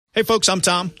Hey, folks, I'm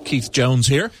Tom. Keith Jones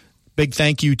here. Big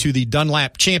thank you to the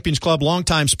Dunlap Champions Club,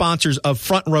 longtime sponsors of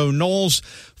Front Row Knowles.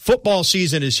 Football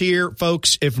season is here,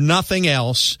 folks. If nothing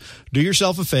else, do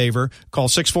yourself a favor. Call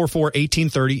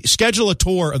 644-1830. Schedule a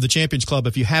tour of the Champions Club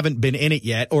if you haven't been in it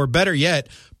yet, or better yet,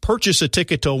 purchase a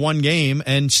ticket to one game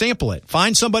and sample it.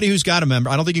 Find somebody who's got a member.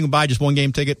 I don't think you can buy just one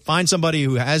game ticket. Find somebody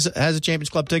who has a Champions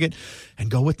Club ticket and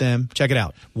go with them. Check it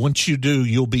out. Once you do,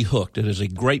 you'll be hooked. It is a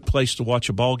great place to watch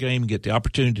a ball game, get the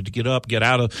opportunity to get up, get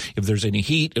out of, if there's any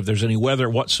heat, if there's any weather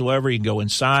whatsoever, you can go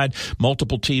inside,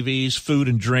 multiple TVs, food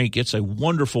and drink. It's a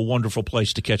wonderful, wonderful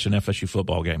place to catch an FSU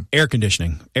football game. Air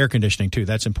conditioning too.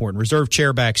 That's important. Reserve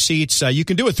chair back seats. You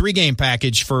can do a 3-game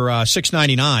package for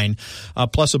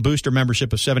 $6.99 plus a booster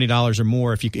membership of $70 or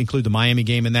more if you include the Miami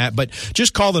game in that. But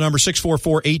just call the number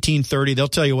 644-1830. They'll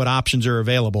tell you what options are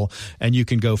available, and you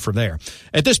can go from there.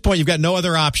 At this point, you've got no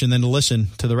other option than to listen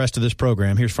to the rest of this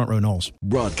program. Here's Front Row Knowles.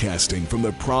 Broadcasting from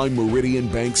the Prime Meridian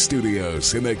Bank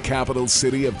Studios in the capital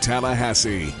city of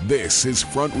Tallahassee, this is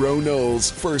Front Row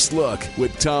Knowles First Look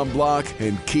with Tom Block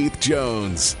and Keith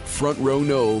Jones. Front Row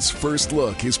Knowles First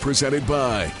Look is presented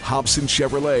by Hobson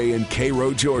Chevrolet in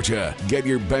Cairo, Georgia. Get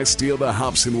your best deal the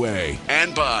Hobson way.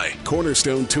 And by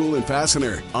Cornerstone Tool and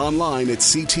Fastener, online at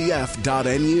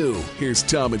ctf.nu. Here's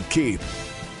Tom and Keith.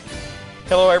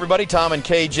 Hello, everybody. Tom and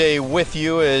KJ with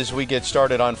you as we get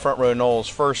started on Front Row Knowles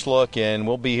First Look, and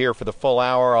we'll be here for the full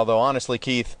hour, although honestly,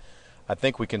 Keith, I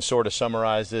think we can sort of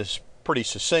summarize this pretty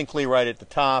succinctly right at the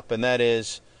top, and that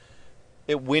is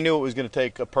we knew it was going to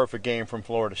take a perfect game from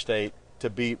Florida State to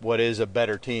beat what is a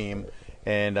better team,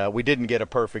 and we didn't get a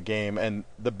perfect game, and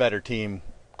the better team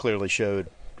clearly showed,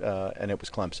 and it was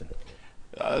Clemson.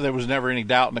 There was never any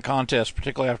doubt in the contest,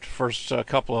 particularly after the first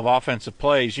couple of offensive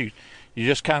plays. You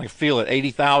just kind of feel it.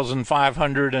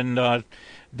 80,500 and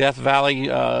Death Valley,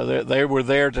 they were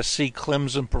there to see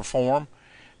Clemson perform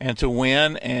and to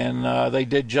win, and they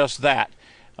did just that.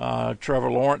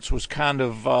 Trevor Lawrence was kind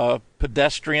of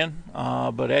pedestrian,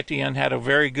 but Etienne had a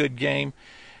very good game.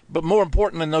 But more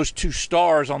important than those two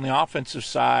stars on the offensive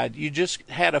side, you just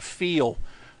had a feel,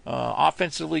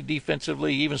 offensively,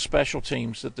 defensively, even special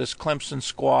teams, that this Clemson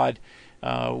squad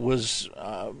was,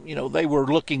 they were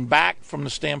looking back from the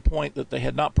standpoint that they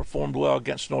had not performed well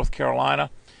against North Carolina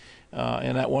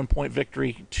in that 1-point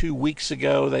victory 2 weeks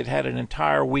ago. They'd had an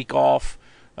entire week off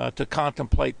to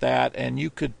contemplate that, and you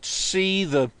could see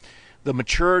the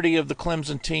maturity of the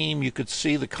Clemson team. You could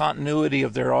see the continuity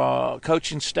of their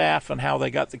coaching staff and how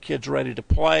they got the kids ready to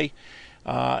play.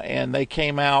 And they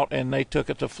came out and they took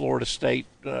it to Florida State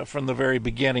from the very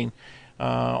beginning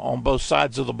on both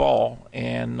sides of the ball.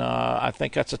 And I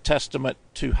think that's a testament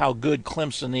to how good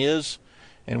Clemson is,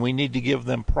 and we need to give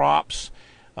them props.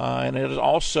 And it is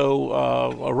also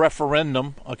a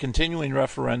referendum, a continuing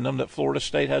referendum, that Florida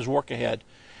State has work ahead.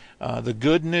 The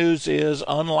good news is,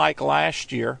 unlike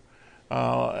last year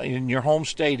in your home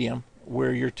stadium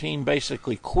where your team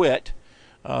basically quit,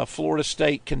 Florida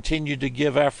State continued to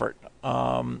give effort.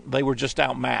 They were just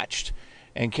outmatched,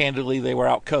 and candidly, they were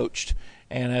outcoached.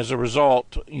 And as a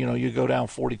result, you go down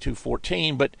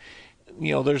 42-14, but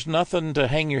there's nothing to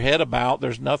hang your head about.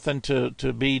 There's nothing to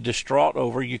be distraught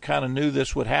over. You kind of knew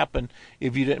this would happen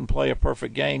if you didn't play a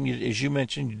perfect game. As you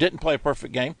mentioned, you didn't play a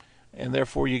perfect game, and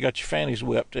therefore you got your fannies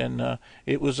whipped. And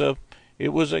it was a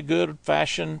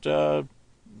good-fashioned,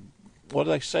 what do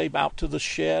they say, out to the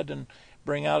shed and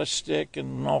bring out a stick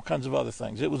and all kinds of other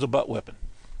things. It was a butt whipping.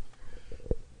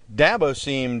 Dabo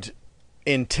seemed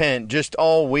intent just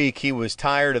all week. He was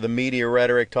tired of the media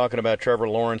rhetoric talking about Trevor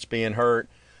Lawrence being hurt.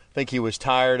 I think he was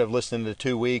tired of listening to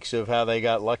 2 weeks of how they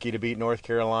got lucky to beat North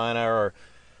Carolina, or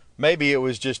maybe it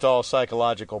was just all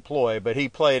psychological ploy, but he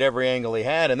played every angle he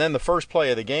had. And then the first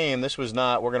play of the game, this was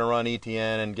not, we're going to run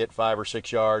ETN and get 5 or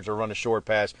 6 yards or run a short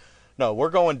pass. No, we're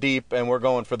going deep and we're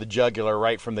going for the jugular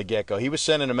right from the get-go. He was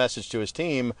sending a message to his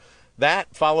team,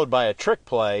 that followed by a trick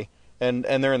play, and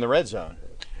they're in the red zone.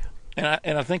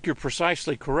 And I think you're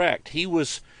precisely correct. He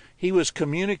was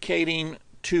communicating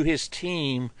to his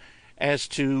team as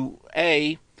to,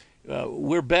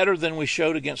 we're better than we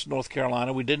showed against North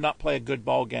Carolina. We did not play a good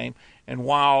ball game. And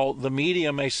while the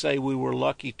media may say we were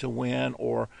lucky to win,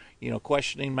 or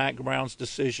questioning Mack Brown's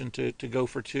decision to go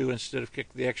for 2 instead of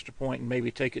kick the extra point and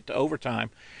maybe take it to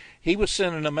overtime, he was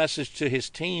sending a message to his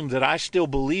team that I still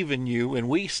believe in you and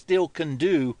we still can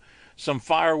do some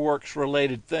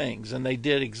fireworks-related things, and they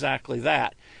did exactly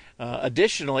that.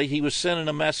 Additionally, he was sending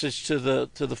a message to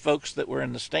the folks that were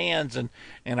in the stands and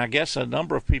I guess a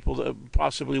number of people that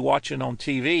possibly watching on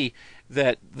TV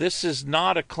that this is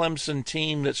not a Clemson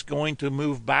team that's going to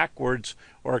move backwards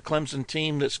or a Clemson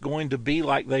team that's going to be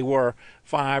like they were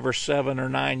 5 or 7 or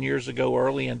 9 years ago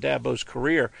early in Dabo's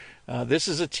career. This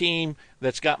is a team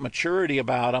that's got maturity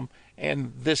about them,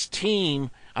 and this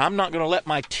team, I'm not going to let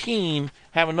my team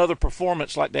have another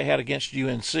performance like they had against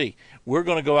UNC. We're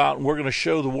going to go out and we're going to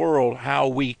show the world how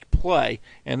we play,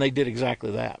 and they did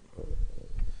exactly that.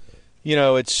 You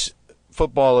know, it's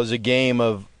football is a game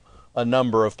of a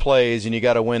number of plays, and you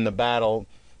got to win the battle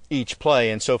each play.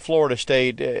 And so Florida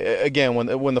State, again,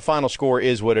 when the final score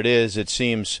is what it is, it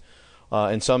seems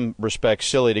in some respects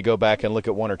silly to go back and look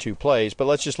at 1 or 2 plays. But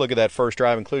let's just look at that first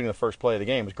drive, including the first play of the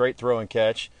game. It was a great throw and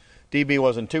catch. DB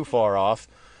wasn't too far off.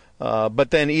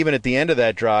 But then even at the end of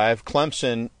that drive,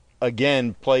 Clemson,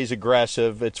 again, plays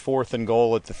aggressive. It's 4th and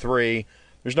goal at the 3.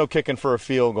 There's no kicking for a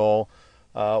field goal.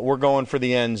 We're going for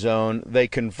the end zone. They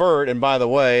convert, and by the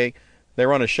way, they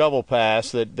run a shovel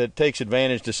pass that takes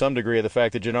advantage to some degree of the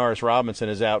fact that Janaris Robinson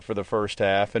is out for the first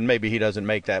half, and maybe he doesn't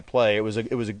make that play. It was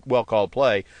a well-called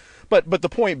play. But the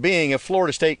point being, if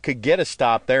Florida State could get a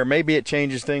stop there, maybe it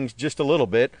changes things just a little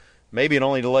bit. Maybe it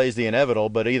only delays the inevitable,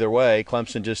 but either way,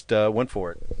 Clemson just went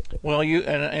for it. Well,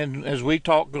 and as we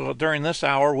talk during this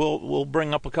hour, we'll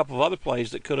bring up a couple of other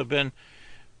plays that could have been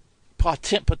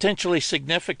potentially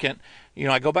significant. You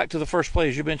know, I go back to the first play,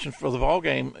 as you mentioned, for the ball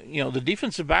game. You know, the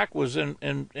defensive back was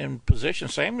in position.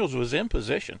 Samuels was in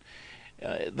position.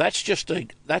 That's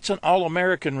an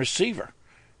All-American receiver.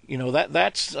 You know,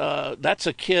 that's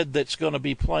a kid that's going to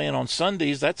be playing on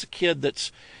Sundays. That's a kid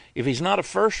that's, if he's not a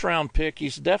first-round pick,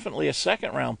 he's definitely a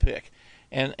second-round pick.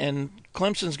 And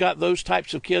Clemson's got those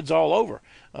types of kids all over.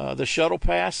 The shuttle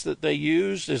pass that they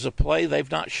used is a play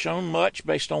they've not shown much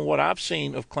based on what I've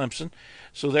seen of Clemson.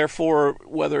 So therefore,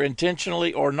 whether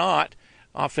intentionally or not,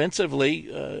 offensively,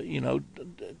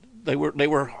 they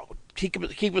were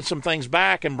keeping some things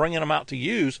back and bringing them out to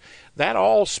use. That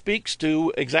all speaks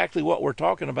to exactly what we're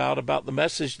talking about the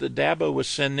message that Dabo was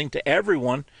sending to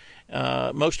everyone,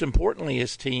 most importantly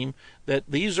his team, that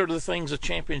these are the things a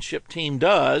championship team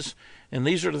does, and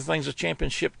these are the things a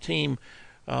championship team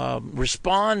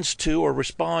responds to or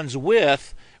responds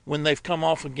with when they've come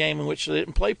off a game in which they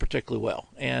didn't play particularly well.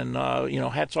 And,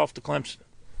 hats off to Clemson.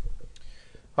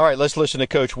 All right, let's listen to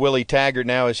Coach Willie Taggart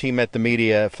now as he met the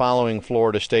media following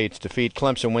Florida State's defeat.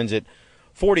 Clemson wins it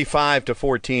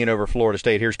 45-14 over Florida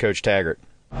State. Here's Coach Taggart.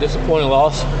 Disappointing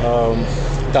loss.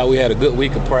 Thought we had a good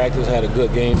week of practice, had a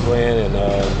good game plan,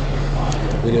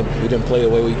 and we didn't play the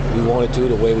way we wanted to,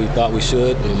 the way we thought we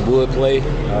should and would play.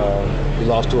 We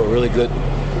lost to a really good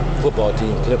football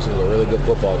team. Clemson is a really good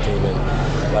football team,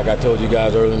 and like I told you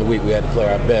guys earlier in the week, we had to play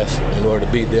our best in order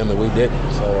to beat them, and we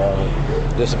didn't. So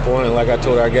disappointing. Like I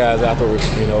told our guys afterwards,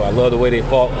 I love the way they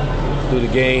fought through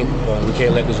the game. We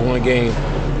can't let this one game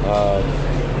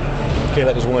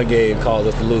cause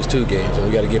us to lose 2 games, and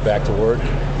we got to get back to work.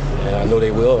 And I know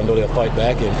they will. I know they'll fight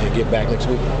back and get back next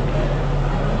week.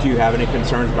 Do you have any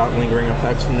concerns about lingering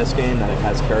effects from this game, that it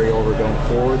has carryover going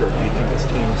forward, or do you think this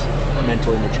team's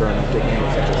mentally mature enough to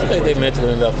handle such a situation? I think they're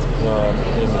mentally enough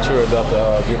and mature enough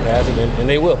to get past it, and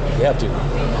they will. They have to.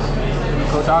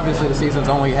 Coach, obviously the season's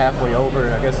only halfway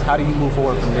over. I guess, how do you move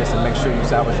forward from this and make sure you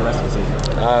salvage the rest of the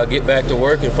season? Get back to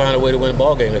work and find a way to win a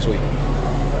ball game this week.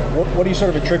 What do you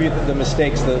sort of attribute the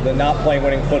mistakes, the not playing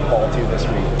winning football to this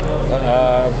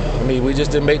week? We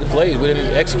just didn't make the plays. We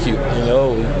didn't execute.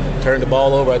 We turned the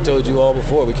ball over. I told you all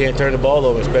before, we can't turn the ball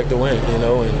over and expect to win. And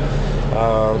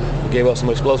we gave up some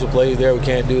explosive plays there. We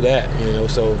can't do that.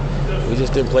 So we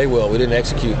just didn't play well. We didn't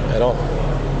execute at all.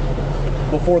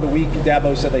 Before the week,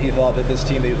 Dabo said that he thought that this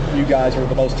team, that you guys were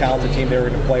the most talented team they were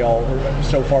going to play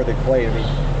so far they've played.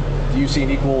 Do you see an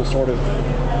equal sort of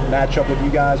matchup with you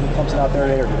guys with Clemson out there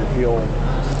today, or did it feel?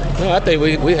 No, I think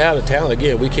we have the talent.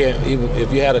 Again, we can't, even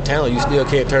if you have the talent, you still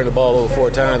can't turn the ball over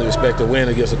 4 times and expect to win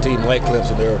against a team like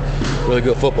Clemson. They're a really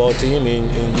good football team,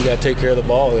 and you got to take care of the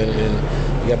ball, and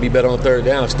you got to be better on 3rd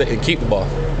down and keep the ball.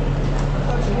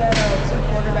 Coach, you had some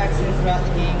quarterback sins throughout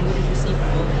the game. What did you see from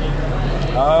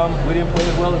both? We didn't play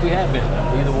as well as we have been.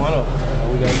 Either one of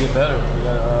them. We got to get better. We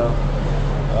got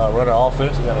to run our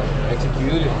offense. We got to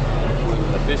execute it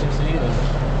with efficiency,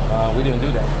 and we didn't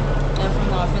do that. And from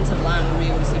the offensive line, what were you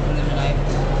able to see from them tonight?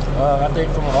 I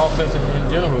think from an offense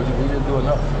in general, we didn't do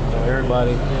enough.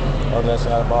 Everybody on that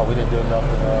side of the ball, we didn't do enough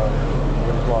to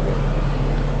win the ball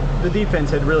game. The defense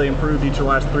had really improved each of the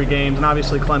last 3 games, and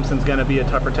obviously Clemson's going to be a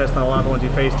tougher test than a lot of the ones you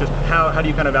faced. Just how do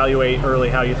you kind of evaluate early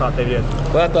how you thought they did?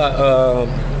 Well, I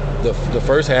thought the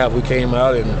first half we came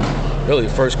out and really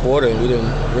the first quarter, and we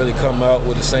didn't really come out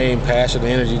with the same passion and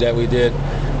energy that we did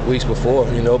weeks before,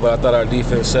 but I thought our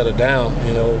defense settled down,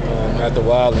 after a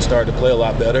while and started to play a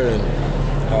lot better. And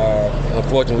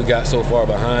unfortunately, we got so far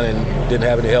behind and didn't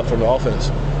have any help from the offense.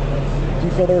 Do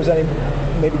you feel there was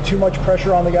maybe too much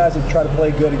pressure on the guys to try to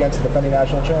play good against the defending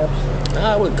national champs?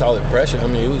 I wouldn't call it pressure. I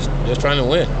mean, it was just trying to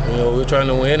win. We were trying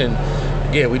to win, and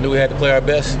again, we knew we had to play our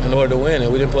best in order to win,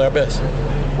 and we didn't play our best.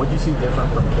 What do you see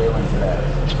different from Kalen today?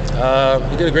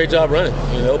 He did a great job running,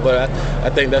 but I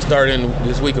think that started in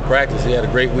this week of practice. He had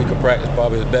a great week of practice,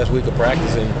 probably his best week of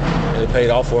practice, and it paid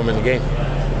off for him in the game.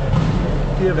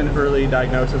 Do you have an early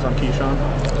diagnosis on Keyshawn?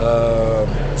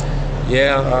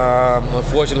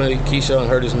 Unfortunately, Keyshawn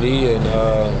hurt his knee, and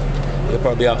he'll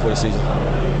probably be out for the season.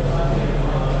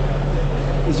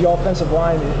 Is the offensive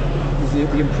line, is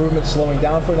the improvement slowing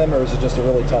down for them, or is it just a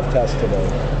really tough test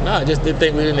today? No, I just didn't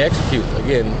think we didn't execute.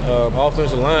 Again,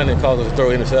 offensive line that caused us to throw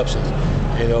interceptions.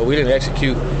 We didn't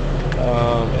execute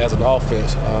as an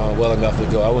offense well enough to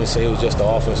go. I wouldn't say it was just the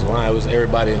offensive line. It was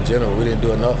everybody in general. We didn't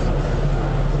do enough.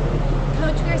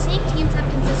 Coach, we are seeing teams have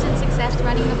consistent success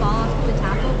running the ball off the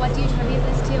tackle. What do you attribute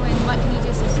this to, and what can you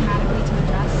do systematically to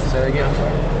address? Say that again, I'm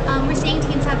sorry. We're seeing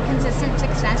teams have consistent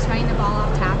success running the ball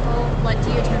off tackle. What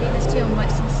do you attribute this to, and what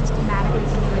systematically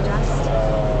can you adjust?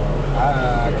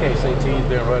 I can't say teams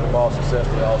been running the ball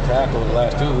successfully off tackle. The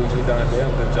last 2 weeks we've done a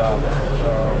damn good job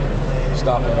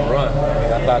stopping the run.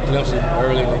 I thought Clemson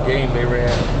early in the game they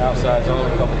ran outside zone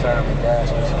a couple times and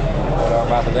gashed us.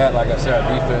 But after that, like I said,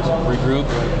 our defense regrouped,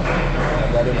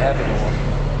 and that didn't happen anymore.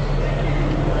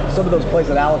 Some of those plays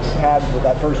that Alex had with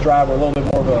that first drive were a little bit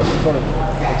more of a sort of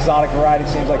exotic variety.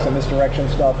 Seems like some misdirection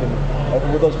stuff. And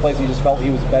were those plays you just felt he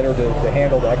was better to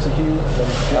handle, to execute?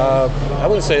 I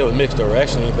wouldn't say it was mixed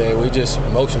direction or anything. We just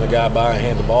motioned the guy by and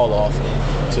hand the ball off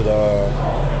to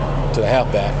the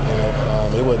halfback.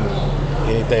 It wasn't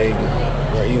anything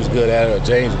where he was good at it or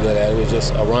James was good at it. It was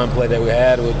just a run play that we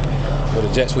had with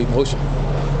a jet sweep motion.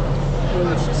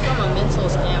 Just from a mental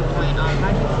standpoint,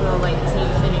 how do you feel like the team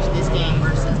finished this game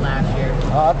versus last year?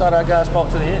 I thought our guys fought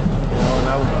to the end, and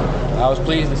I was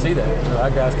pleased to see that.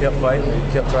 Our guys kept fighting,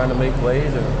 they kept trying to make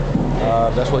plays, and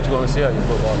that's what you want to see out of your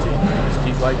football team. Just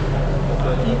keep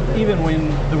fighting. Even when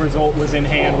the result was in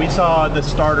hand, we saw the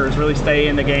starters really stay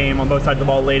in the game on both sides of the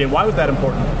ball late. And why was that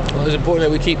important? Well, it's important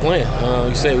that we keep playing.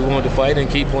 You said we wanted to fight and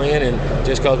keep playing, and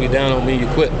just because we're down don't mean you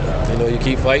quit. You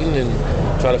keep fighting and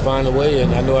try to find a way,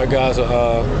 and I know our guys,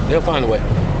 they'll find a way.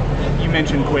 You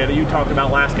mentioned quit. You talked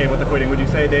about last game with the quitting. Would you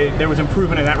say there was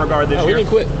improvement in that regard this year? We didn't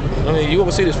quit. You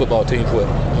won't see this football team quit.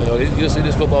 You'll see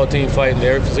this football team fighting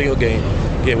every single game.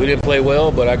 Again, we didn't play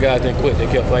well, but our guys didn't quit. They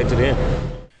kept fighting to the end.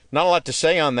 Not a lot to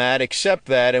say on that, except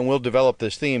that, and we'll develop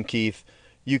this theme, Keith,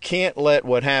 you can't let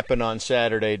what happened on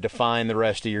Saturday define the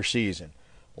rest of your season.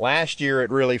 Last year,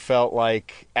 it really felt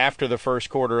like after the first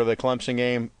quarter of the Clemson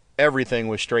game, everything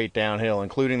was straight downhill,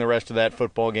 including the rest of that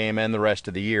football game and the rest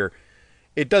of the year.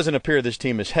 It doesn't appear this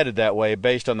team is headed that way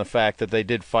based on the fact that they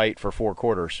did fight for 4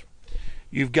 quarters.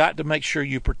 You've got to make sure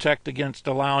you protect against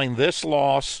allowing this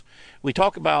loss. We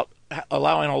talk about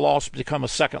allowing a loss to become a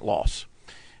second loss.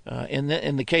 In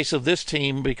the case of this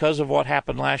team, because of what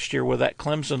happened last year where that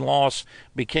Clemson loss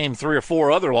became 3 or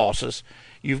 4 other losses,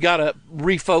 you've got to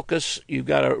refocus, you've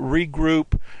got to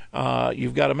regroup,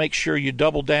 you've got to make sure you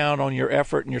double down on your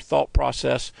effort and your thought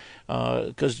process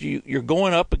because you're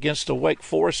going up against a Wake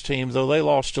Forest team, though they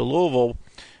lost to Louisville.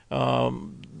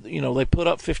 They put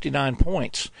up 59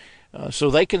 points.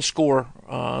 So they can score.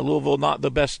 Louisville, not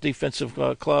the best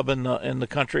defensive club in the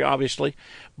country, obviously,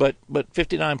 but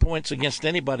 59 points against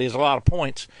anybody is a lot of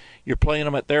points. You're playing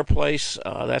them at their place.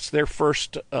 That's their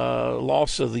first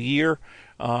loss of the year.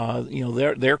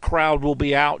 Their crowd will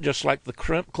be out just like the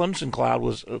Clemson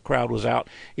crowd was out.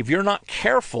 If you're not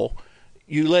careful,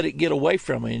 you let it get away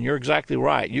from you, and you're exactly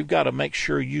right. You've got to make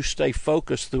sure you stay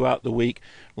focused throughout the week.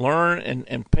 Learn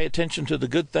and pay attention to the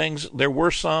good things. There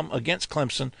were some against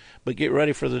Clemson, but get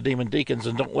ready for the Demon Deacons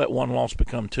and don't let one loss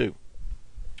become 2.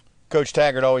 Coach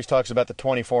Taggart always talks about the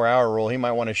 24-hour rule. He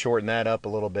might want to shorten that up a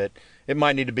little bit. It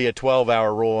might need to be a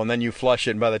 12-hour rule, and then you flush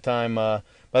it, and by the time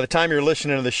you're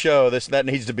listening to the show, that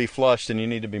needs to be flushed, and you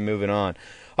need to be moving on.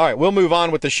 All right, we'll move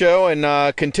on with the show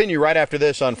and continue right after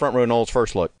this on Front Row Noles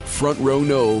First Look. Front Row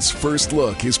Noles First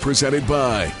Look is presented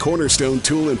by Cornerstone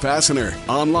Tool and Fastener.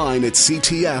 Online at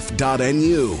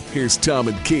ctf.nu. Here's Tom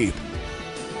and Keith.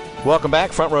 Welcome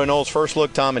back. Front Row Noles First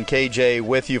Look. Tom and KJ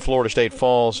with you. Florida State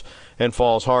falls and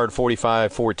falls hard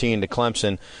 45-14 to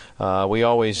Clemson. We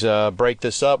always break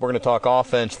this up. We're going to talk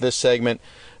offense this segment.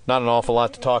 Not an awful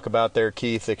lot to talk about there,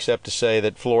 Keith, except to say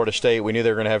that Florida State, we knew they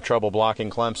were going to have trouble blocking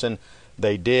Clemson.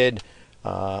 They did.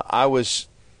 I was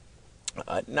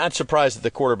not surprised that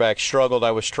the quarterback struggled.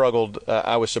 I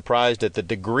was surprised at the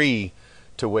degree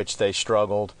to which they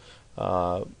struggled.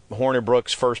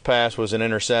 Hornibrook's first pass was an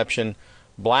interception.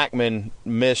 Blackman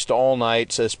missed all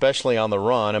night, especially on the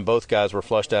run, and both guys were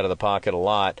flushed out of the pocket a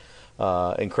lot.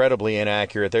 Incredibly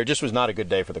inaccurate. There just was not a good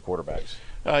day for the quarterbacks.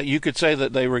 You could say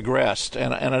that they regressed,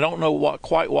 and I don't know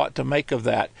quite what to make of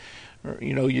that.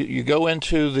 You know, you go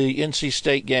into the NC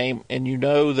State game, and you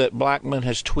know that Blackman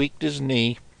has tweaked his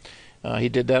knee. He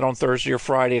did that on Thursday or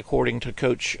Friday, according to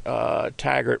Coach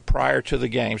Taggart, prior to the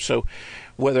game. So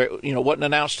whether, wasn't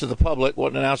announced to the public,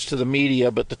 wasn't announced to the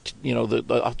media, but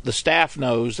the staff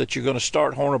knows that you're going to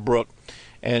start Hornibrook,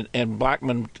 and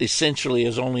Blackman essentially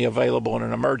is only available in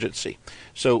an emergency.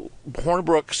 So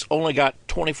Hornibrook's only got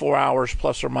 24 hours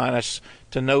plus or minus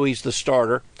to know he's the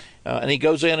starter, and he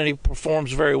goes in and he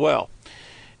performs very well.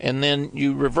 And then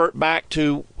you revert back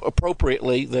to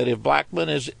appropriately that if Blackman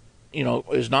is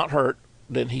not hurt,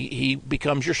 then he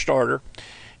becomes your starter.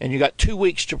 And you got 2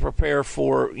 weeks to prepare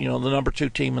for, the number 2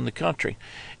 team in the country.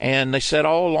 And they said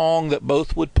all along that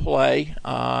both would play,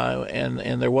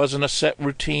 and there wasn't a set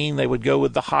routine. They would go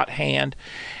with the hot hand.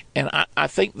 And I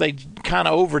think they kind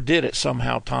of overdid it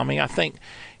somehow, Tommy. I think,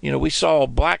 we saw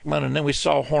Blackman, and then we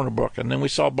saw Hornibrook, and then we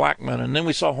saw Blackman, and then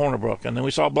we saw Hornibrook, and then we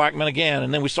saw Blackman again,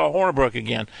 and then we saw Hornibrook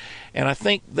again. And I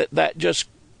think that just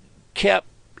kept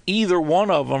either one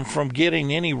of them from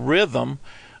getting any rhythm.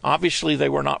 Obviously, they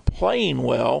were not playing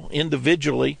well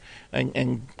individually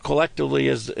and collectively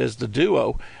as the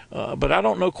duo, but I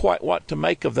don't know quite what to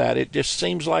make of that. It just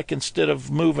seems like instead of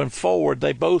moving forward,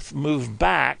 they both move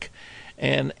back,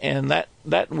 and that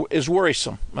is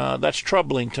worrisome. That's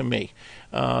troubling to me.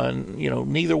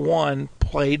 Neither one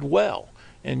played well,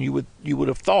 and you would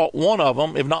have thought one of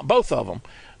them, if not both of them,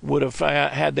 would have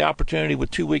had the opportunity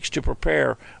with 2 weeks to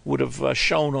prepare, would have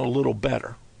shown a little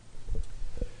better.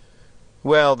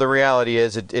 Well, the reality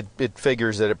is it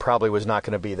figures that it probably was not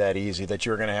going to be that easy, that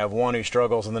you're going to have one who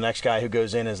struggles and the next guy who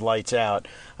goes in is lights out.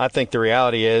 I think the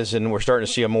reality is, and we're starting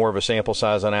to see more of a sample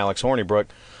size on Alex Hornibrook,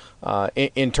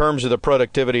 in terms of the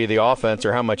productivity of the offense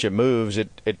or how much it moves, it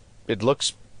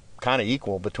looks kind of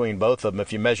equal between both of them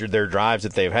if you measured their drives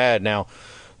that they've had. Now,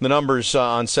 the numbers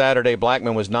on Saturday,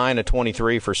 Blackman was 9 of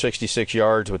 23 for 66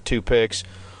 yards with 2 picks.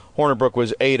 Hornibrook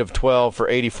was 8 of 12 for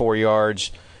 84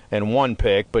 yards and 1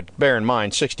 pick, but bear in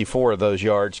mind, 64 of those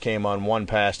yards came on 1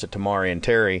 pass to Tamarian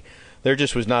Terry. There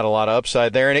just was not a lot of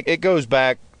upside there, and it goes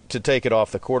back to take it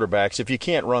off the quarterbacks. If you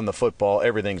can't run the football,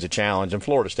 everything's a challenge, and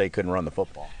Florida State couldn't run the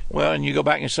football. Well, and you go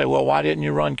back and say, well, why didn't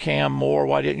you run Cam more?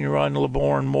 Why didn't you run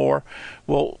LeBourne more?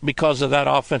 Well, because of that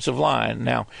offensive line.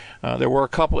 Now, there were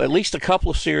at least a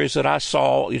couple of series that I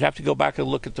saw. You'd have to go back and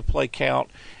look at the play count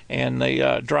and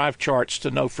the drive charts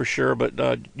to know for sure, but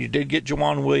you did get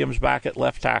Juwan Williams back at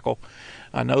left tackle.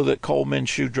 I know that Cole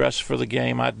Minshew dressed for the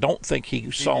game. I don't think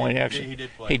he saw any action. He did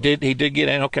play. He did get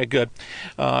in. Okay, good.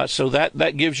 So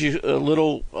that gives you a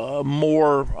little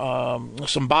more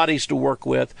some bodies to work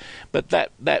with. But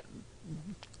that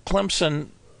Clemson,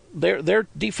 their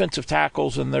defensive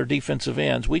tackles and their defensive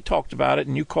ends. We talked about it,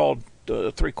 and you called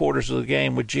 3/4 of the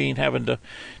game with Gene having to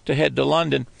head to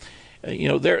London.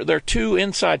 Their 2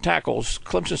 inside tackles,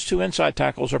 Clemson's 2 inside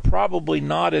tackles, are probably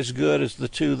not as good as the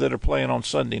 2 that are playing on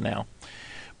Sunday now.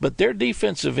 But their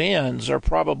defensive ends are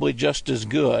probably just as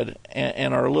good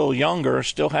and are a little younger,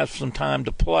 still have some time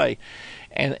to play.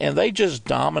 And they just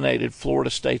dominated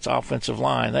Florida State's offensive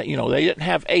line. They didn't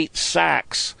have 8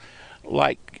 sacks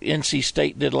like NC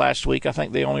State did last week. I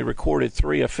think they only recorded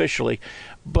 3 officially.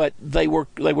 But they were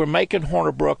making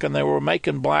Hornibrook and they were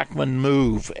making Blackman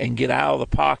move and get out of the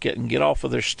pocket and get off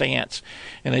of their stance.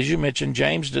 And as you mentioned,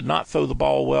 James did not throw the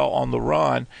ball well on the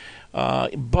run.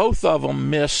 Both of them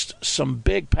missed some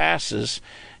big passes.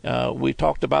 We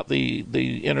talked about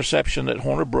the interception that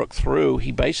Hornibrook threw.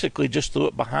 He basically just threw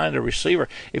it behind a receiver.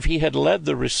 If he had led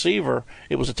the receiver,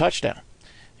 it was a touchdown.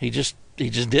 He just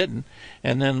didn't.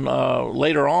 And then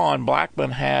later on,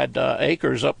 Blackman had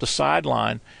Akers up the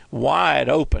sideline wide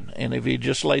open. And if he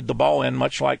just laid the ball in,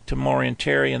 much like Tamarian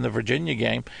Terry in the Virginia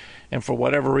game, and for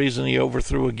whatever reason he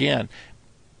overthrew again,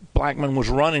 Blackman was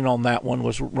running on that one,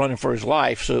 was running for his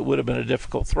life, so it would have been a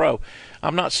difficult throw.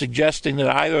 I'm not suggesting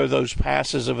that either of those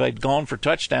passes, if they'd gone for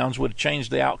touchdowns, would have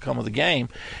changed the outcome of the game,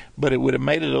 but it would have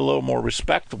made it a little more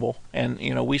respectable. And,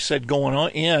 we said going on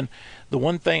in, the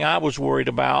one thing I was worried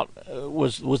about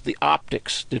was the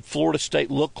optics. Did Florida State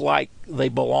look like they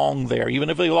belonged there? Even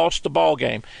if they lost the ball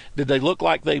game, did they look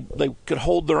like they could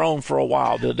hold their own for a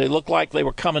while? Did they look like they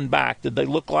were coming back? Did they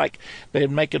look like they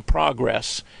had making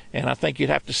progress? And I think you'd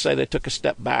have to say they took a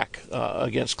step back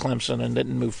against Clemson and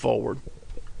didn't move forward.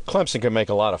 Clemson can make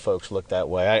a lot of folks look that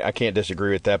way. I can't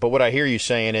disagree with that. But what I hear you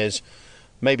saying is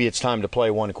maybe it's time to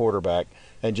play one quarterback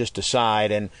and just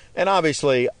decide. And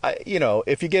obviously,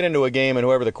 if you get into a game and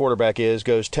whoever the quarterback is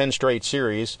goes 10 straight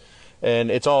series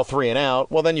and it's all 3 and out,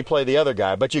 well, then you play the other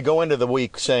guy. But you go into the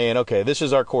week saying, okay, this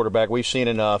is our quarterback. We've seen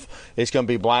enough. It's going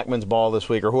to be Blackman's ball this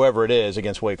week or whoever it is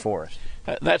against Wake Forest.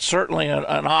 That's certainly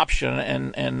an option.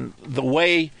 And the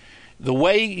way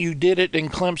you did it in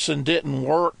Clemson didn't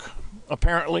work,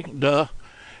 apparently. Duh.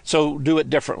 So do it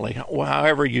differently,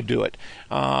 however you do it.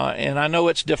 And I know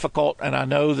it's difficult, and I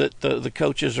know that the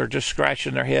coaches are just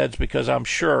scratching their heads because I'm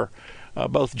sure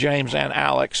both James and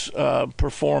Alex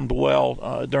performed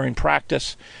well during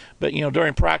practice. But,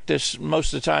 during practice,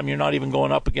 most of the time you're not even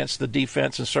going up against the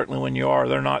defense, and certainly when you are,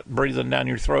 they're not breathing down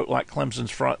your throat like Clemson's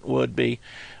front would be.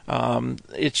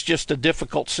 It's just a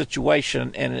difficult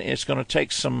situation, and it's going to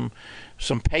take some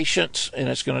patience, and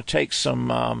it's going to take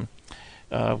some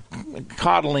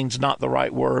coddling's not the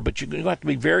right word, but you have to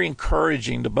be very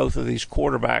encouraging to both of these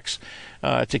quarterbacks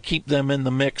to keep them in the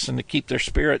mix and to keep their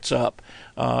spirits up,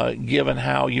 given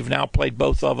how you've now played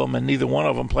both of them and neither one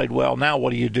of them played well. Now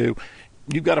what do?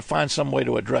 You've got to find some way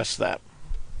to address that.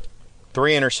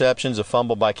 3 interceptions, a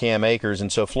fumble by Cam Akers,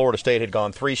 and so Florida State had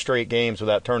gone 3 straight games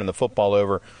without turning the football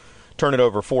over. Turn it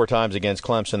over 4 times against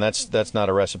Clemson. That's not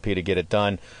a recipe to get it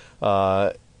done.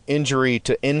 Injury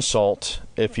to insult,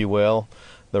 if you will.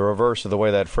 The reverse of the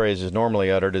way that phrase is normally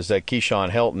uttered is that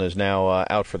Keyshawn Helton is now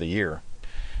out for the year.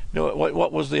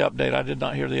 What was the update? I did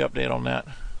not hear the update on that.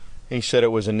 He said it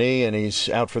was a knee, and he's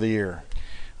out for the year.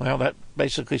 Well, that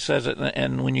basically says it.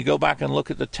 And when you go back and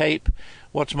look at the tape,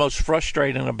 what's most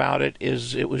frustrating about it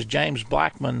is it was James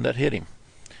Blackman that hit him.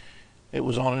 It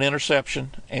was on an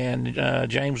interception, and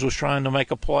James was trying to make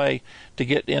a play to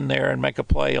get in there and make a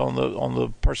play on the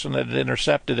person that had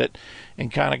intercepted it,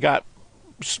 and kind of got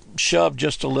shoved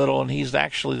just a little, and he's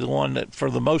actually the one that,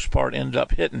 for the most part, ended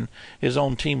up hitting his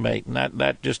own teammate, and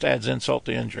that just adds insult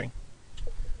to injury.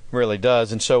 Really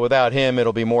does. And so without him,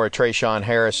 it'll be more Trayshawn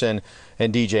Harrison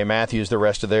and DJ Matthews the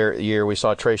rest of their year. We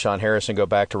saw Trayshawn Harrison go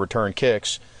back to return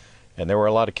kicks, and there were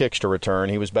a lot of kicks to return.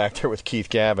 He was back there with Keith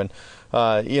Gavin.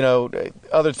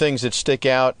 Other things that stick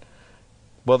out,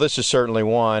 well, this is certainly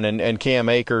one, and Cam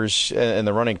Akers and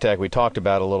the running attack we talked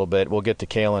about a little bit. We'll get to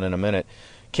Kalen in a minute.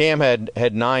 Cam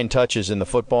had 9 touches in the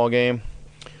football game,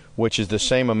 which is the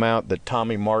same amount that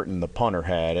Tommy Martin, the punter,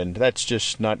 had, and that's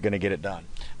just not going to get it done.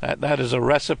 That is a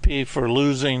recipe for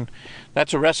losing.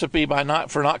 That's a recipe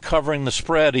for not covering the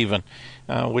spread even,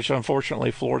 which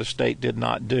unfortunately Florida State did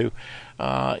not do.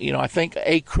 I think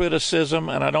a criticism,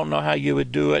 and I don't know how you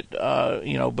would do it,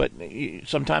 but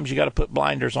sometimes you got to put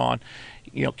blinders on.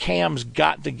 Cam's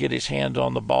got to get his hands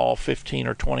on the ball 15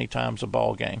 or 20 times a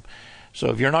ball game. So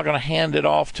if you're not going to hand it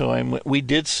off to him, we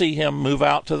did see him move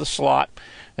out to the slot.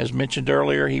 As mentioned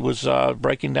earlier, he was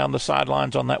breaking down the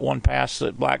sidelines on that one pass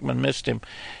that Blackman missed him.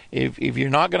 If you're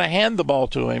not going to hand the ball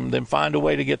to him, then find a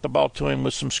way to get the ball to him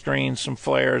with some screens, some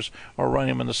flares, or run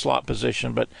him in the slot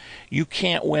position. But you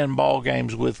can't win ball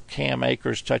games with Cam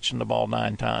Akers touching the ball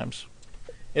 9 times.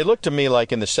 It looked to me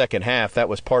like in the second half that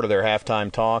was part of their halftime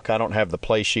talk. I don't have the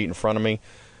play sheet in front of me,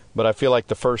 but I feel like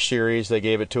the first series they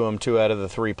gave it to him 2 out of the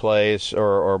 3 plays,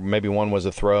 or maybe one was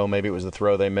a throw. Maybe it was the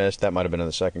throw they missed. That might have been in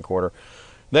the second quarter.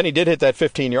 Then he did hit that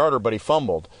 15-yarder, but he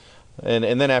fumbled. And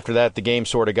then after that, the game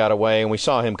sort of got away, and we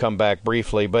saw him come back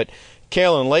briefly. But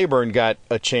Kalen Laburn got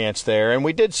a chance there, and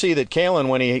we did see that Kalen,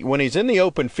 when he's in the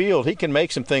open field, he can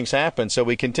make some things happen. So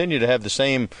we continue to have the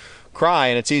same cry,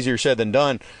 and it's easier said than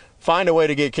done. Find a way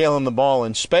to get Kalen the ball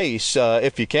in space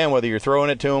if you can, whether you're throwing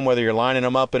it to him, whether you're lining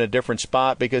him up in a different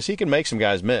spot, because he can make some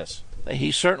guys miss.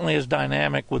 He certainly is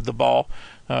dynamic with the ball.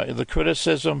 The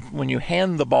criticism when you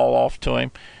hand the ball off to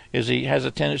him is he has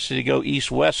a tendency to go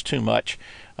east-west too much.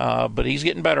 But he's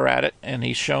getting better at it, and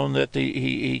he's shown that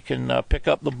he can pick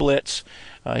up the blitz.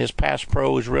 His pass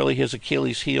pro is really his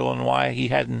Achilles heel and why he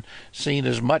hadn't seen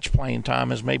as much playing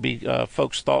time as maybe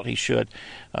folks thought he should.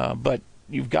 But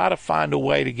you've got to find a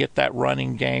way to get that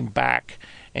running game back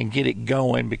and get it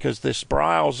going, because this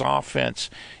Briles offense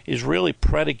is really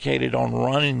predicated on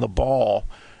running the ball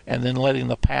and then letting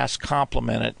the pass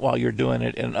complement it while you're doing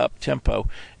it in up-tempo.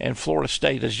 And Florida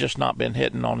State has just not been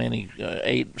hitting on any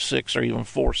 8, 6, or even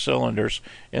 4 cylinders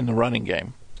in the running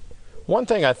game. One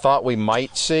thing I thought we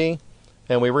might see,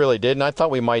 and we really didn't, I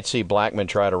thought we might see Blackman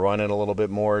try to run it a little bit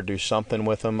more, do something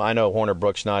with him. I know Horner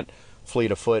Brook's not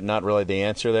fleet of foot, not really the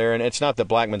answer there. And it's not that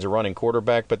Blackman's a running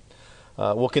quarterback, but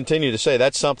we'll continue to say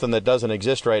that's something that doesn't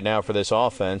exist right now for this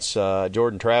offense.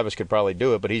 Jordan Travis could probably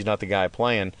do it, but he's not the guy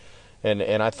playing.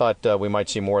 And I thought we might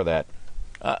see more of that.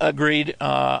 Agreed.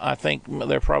 I think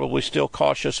they're probably still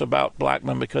cautious about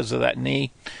Blackman because of that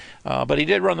knee. But he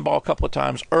did run the ball a couple of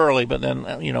times early. But then,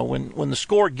 when the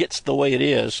score gets the way it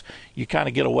is, you kind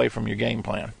of get away from your game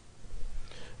plan.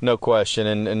 No question.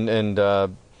 And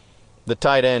the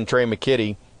tight end, Trey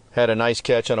McKitty, had a nice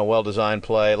catch on a well-designed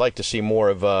play. I'd like to see more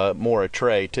of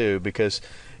Trey, too, because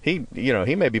he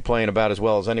may be playing about as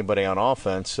well as anybody on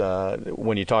offense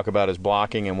when you talk about his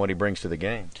blocking and what he brings to the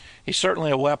game. He's certainly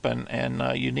a weapon,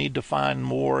 and you need to find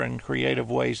more and creative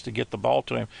ways to get the ball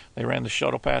to him. They ran the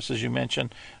shuttle pass, as you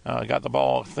mentioned, got the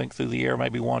ball, I think, through the air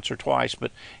maybe once or twice,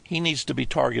 but he needs to be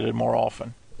targeted more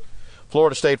often.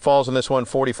 Florida State falls in this one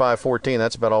 45-14.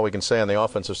 That's about all we can say on the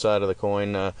offensive side of the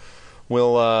coin.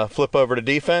 We'll flip over to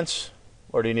defense,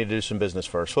 or do you need to do some business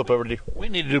first? Flip over to defense. We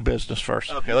need to do business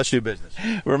first. Okay, let's do business.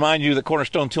 Remind you that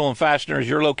Cornerstone Tool and Fastener is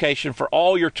your location for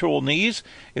all your tool needs.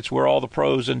 It's where all the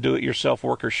pros and do-it-yourself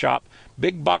workers shop.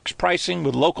 Big box pricing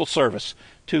with local service.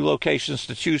 2 locations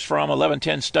to choose from,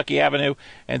 1110 Stuckey Avenue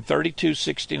and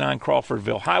 3269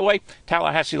 Crawfordville Highway.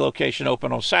 Tallahassee location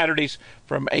open on Saturdays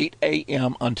from 8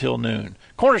 a.m. until noon.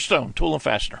 Cornerstone Tool and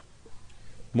Fastener.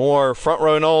 More Front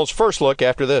Row Noles First Look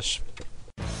after this.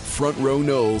 Front Row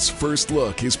Noles First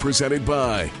Look is presented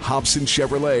by Hobson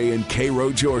Chevrolet in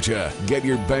Cairo, Georgia. Get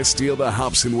your best deal the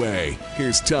Hobson way.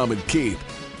 Here's Tom and Keith.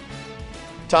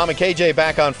 Tom and KJ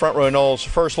back on Front Row Noles.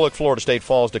 First Look, Florida State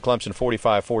falls to Clemson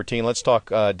 45-14. Let's talk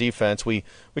defense. We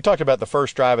talked about the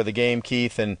first drive of the game,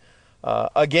 Keith, and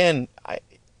again,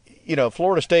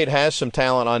 Florida State has some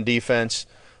talent on defense.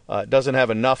 Doesn't have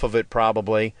enough of it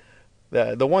probably.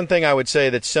 The one thing I would say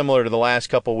that's similar to the last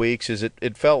couple weeks is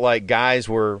it felt like guys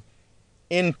were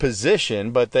in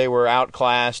position, but they were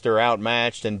outclassed or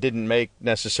outmatched and didn't make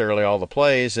necessarily all the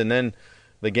plays. And then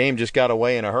the game just got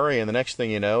away in a hurry, and the next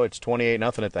thing you know, it's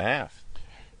 28-0 at the half.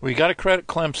 We got to credit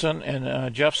Clemson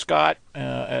and Jeff Scott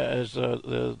as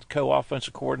the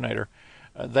co-offensive coordinator.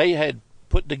 They had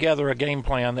put together a game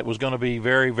plan that was going to be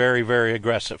very, very, very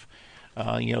aggressive.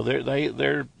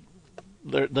 The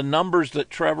numbers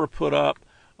that Trevor put up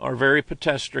are very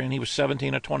pedestrian. He was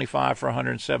 17 of 25 for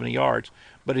 170 yards,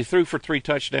 but he threw for 3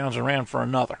 touchdowns and ran for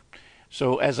another.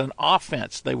 So as an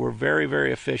offense, they were very,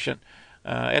 very efficient.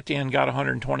 Etienne got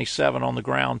 127 on the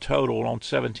ground total on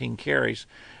 17 carries.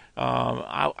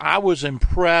 I was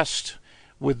impressed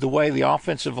with the way the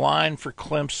offensive line for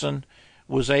Clemson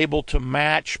was able to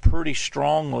match pretty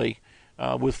strongly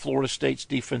with Florida State's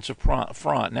defensive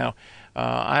front. Now,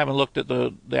 I haven't looked at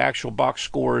the actual box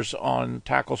scores on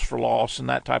tackles for loss and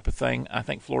that type of thing. I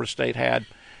think Florida State had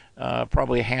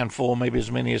probably a handful, maybe as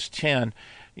many as 10.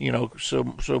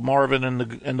 So Marvin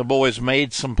and the boys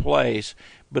made some plays.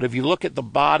 But if you look at the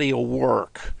body of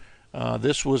work,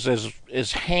 this was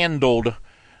as handled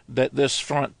that this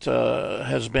front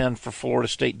has been for Florida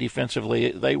State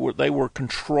defensively. They were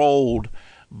controlled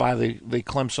by the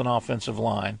Clemson offensive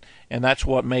line, and that's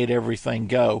what made everything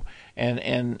go. And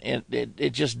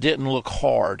it just didn't look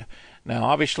hard. Now,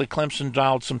 obviously, Clemson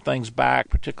dialed some things back,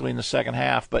 particularly in the second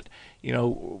half. But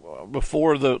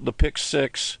before the pick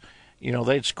six,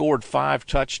 they'd scored 5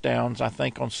 touchdowns, I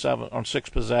think, on 6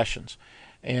 possessions,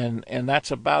 and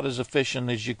that's about as efficient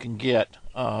as you can get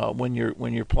when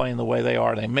you're playing the way they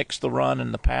are. They mix the run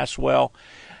and the pass well.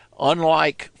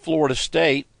 Unlike Florida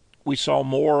State, we saw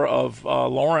more of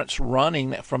Lawrence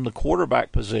running from the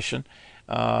quarterback position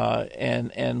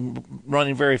and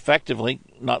running very effectively,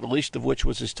 not the least of which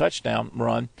was his touchdown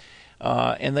run.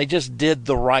 And they just did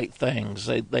the right things.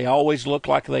 They always looked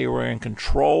like they were in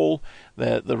control.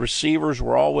 The receivers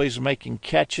were always making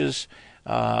catches.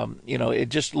 It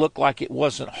just looked like it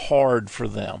wasn't hard for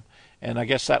them. And I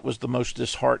guess that was the most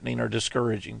disheartening or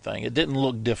discouraging thing. It didn't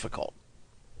look difficult.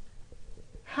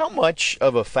 How much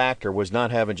of a factor was not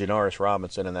having Janaris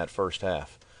Robinson in that first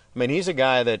half? I mean, he's a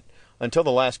guy that until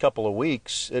the last couple of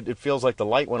weeks, it feels like the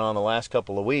light went on the last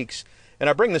couple of weeks. And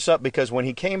I bring this up because when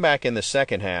he came back in the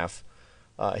second half,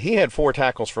 he had 4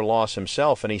 tackles for loss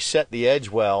himself, and he set the edge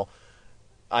well.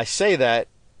 I say that,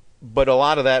 but a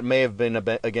lot of that may have been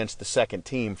against the second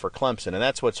team for Clemson, and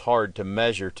that's what's hard to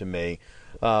measure to me.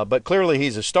 But clearly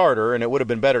he's a starter, and it would have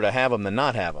been better to have him than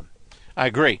not have him. I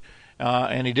agree.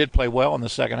 And he did play well in the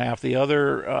second half. The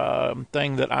other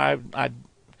thing that I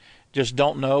just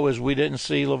don't know is we didn't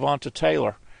see Levonta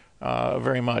Taylor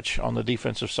very much on the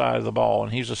defensive side of the ball.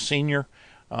 And he's a senior.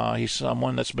 He's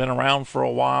someone that's been around for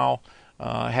a while,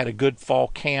 had a good fall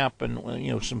camp,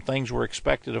 and some things were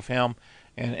expected of him.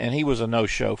 And he was a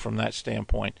no-show from that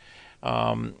standpoint.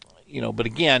 But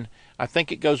again, I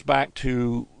think it goes back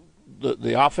to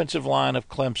the offensive line of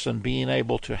Clemson being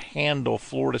able to handle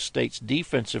Florida State's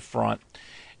defensive front,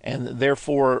 and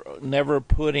therefore never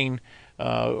putting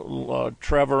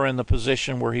Trevor in the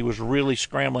position where he was really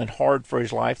scrambling hard for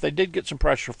his life. They did get some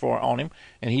pressure on him,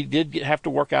 and he did have to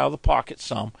work out of the pocket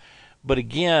some. But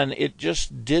again, it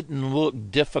just didn't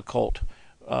look difficult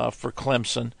for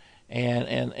Clemson,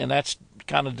 and that's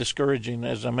kind of discouraging,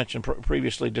 as I mentioned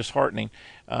previously, disheartening.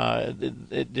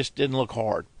 It just didn't look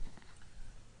hard.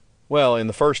 Well, in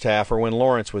the first half, or when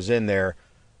Lawrence was in there,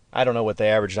 I don't know what they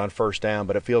averaged on first down,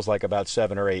 but it feels like about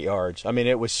 7 or 8 yards. I mean,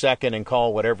 it was second and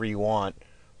call whatever you want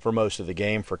for most of the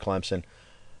game for Clemson.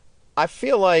 I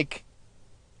feel like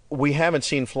we haven't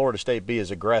seen Florida State be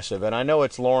as aggressive, and I know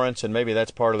it's Lawrence, and maybe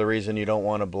that's part of the reason you don't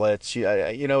want to blitz.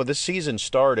 You know, this season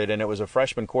started, and it was a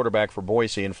freshman quarterback for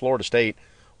Boise, and Florida State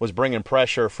was bringing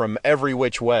pressure from every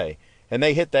which way, and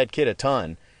they hit that kid a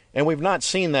ton. And we've not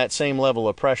seen that same level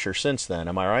of pressure since then.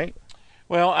 Am I right?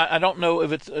 Well, I don't know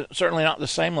if it's certainly not the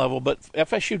same level, but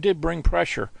FSU did bring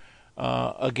pressure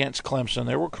against Clemson.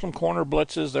 There were some corner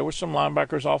blitzes. There were some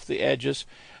linebackers off the edges.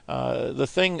 The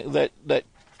thing that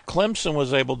Clemson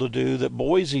was able to do that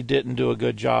Boise didn't do a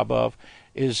good job of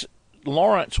is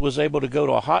Lawrence was able to go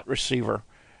to a hot receiver,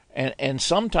 and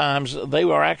sometimes they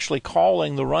were actually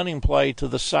calling the running play to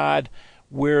the side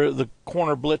where the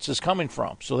corner blitz is coming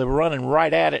from. So they were running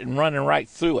right at it and running right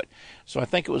through it. So I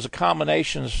think it was a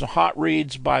combination of some hot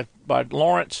reads by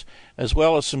Lawrence, as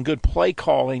well as some good play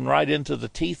calling right into the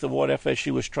teeth of what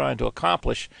FSU was trying to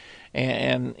accomplish.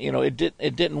 And you know, it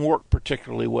didn't work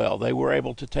particularly well. They were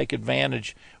able to take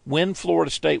advantage. When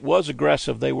Florida State was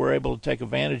aggressive, they were able to take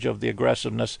advantage of the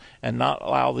aggressiveness and not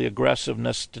allow the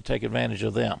aggressiveness to take advantage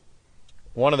of them.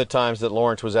 One of the times that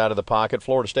Lawrence was out of the pocket,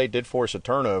 Florida State did force a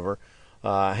turnover.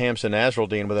 Hamson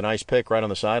Nasruddin with a nice pick right on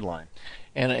the sideline.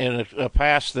 And a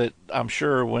pass that I'm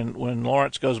sure when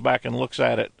Lawrence goes back and looks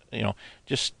at it, you know,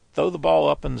 just throw the ball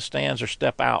up in the stands or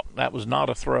step out. That was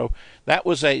not a throw. That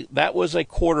was a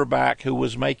quarterback who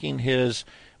was making his,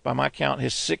 by my count,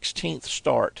 his 16th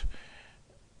start.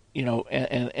 You know,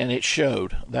 and it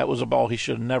showed. That was a ball he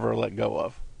should have never let go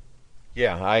of.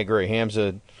 Yeah, I agree.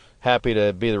 Hamza happy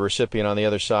to be the recipient on the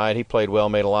other side. He played well,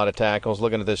 made a lot of tackles.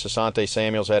 Looking at this, Asante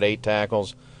Samuels had 8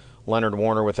 tackles. Leonard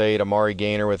Warner with 8. Amari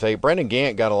Gaynor with 8. Brendan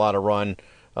Gant got a lot of run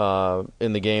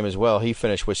in the game as well. He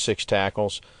finished with 6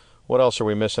 tackles. What else are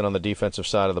we missing on the defensive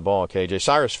side of the ball, KJ?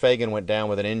 Cyrus Fagan went down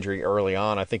with an injury early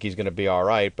on. I think he's going to be all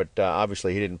right, but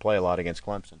obviously he didn't play a lot against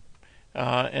Clemson.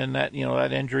 And that, you know,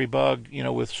 that injury bug, you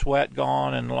know, with Sweat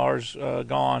gone and Lars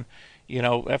gone, you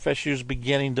know, FSU's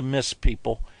beginning to miss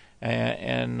people.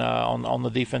 And on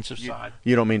the defensive side.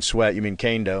 You don't mean Sweat, you mean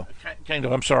Kando.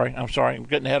 Kando, I'm sorry. I'm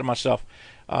getting ahead of myself.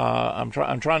 I'm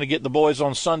trying to get the boys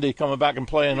on Sunday coming back and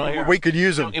playing here. We could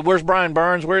use him. Where's Brian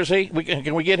Burns? Where's he?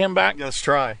 Can we get him back? Let's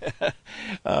try.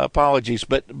 Apologies,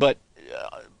 but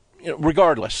you know,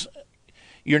 regardless,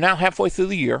 you're now halfway through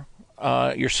the year.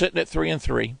 You're sitting at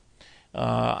 3-3.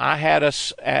 I had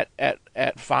us at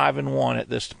 5-1 at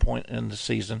this point in the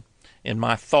season in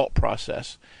my thought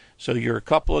process. So you're a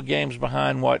couple of games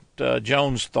behind what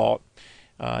Jones thought.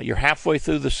 You're halfway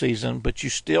through the season, but you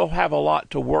still have a lot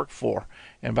to work for.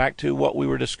 And back to what we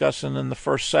were discussing in the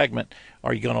first segment,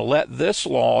 are you going to let this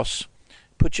loss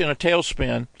put you in a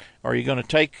tailspin? Or are you going to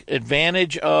take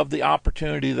advantage of the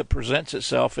opportunity that presents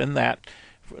itself in that,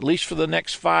 at least for the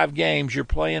next 5 games, you're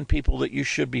playing people that you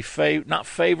should be not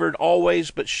favored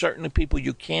always, but certainly people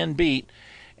you can beat.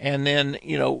 And then,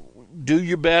 you know, do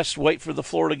your best, wait for the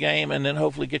Florida game, and then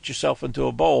hopefully get yourself into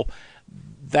a bowl.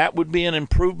 That would be an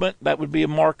improvement. That would be a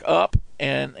mark up,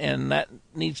 and that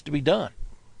needs to be done.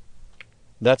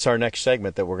 That's our next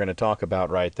segment that we're going to talk about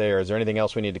right there. Is there anything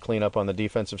else we need to clean up on the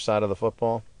defensive side of the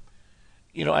football?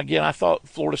 You know, again, I thought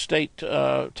Florida State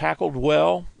tackled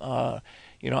well.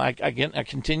 You know, I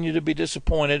continue to be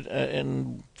disappointed,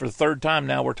 and for the third time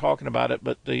now we're talking about it.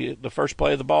 But the first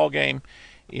play of the ball game,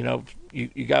 you know,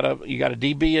 you got a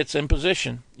DB that's in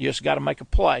position. You just got to make a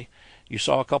play. You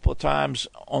saw a couple of times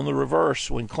on the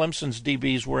reverse when Clemson's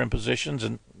DBs were in positions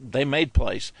and they made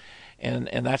plays, and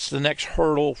that's the next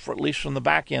hurdle, for at least from the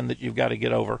back end, that you've got to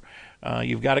get over.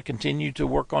 You've got to continue to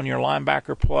work on your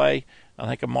linebacker play. I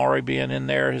think Amari being in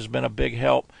there has been a big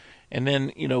help. And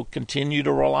then, you know, continue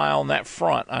to rely on that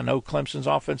front. I know Clemson's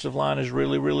offensive line is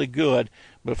really, really good,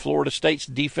 but Florida State's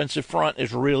defensive front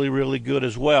is really, really good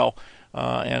as well.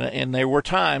 And there were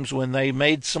times when they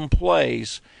made some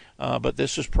plays, but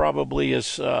this is probably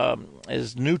as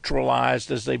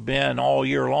neutralized as they've been all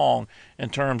year long in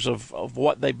terms of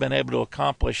what they've been able to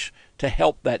accomplish to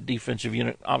help that defensive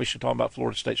unit, obviously talking about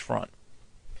Florida State's front.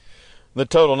 The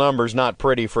total number's not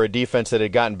pretty for a defense that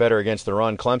had gotten better against the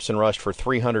run. Clemson rushed for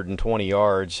 320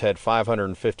 yards, had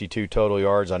 552 total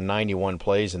yards on 91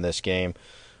 plays in this game.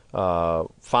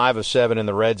 5 of 7 in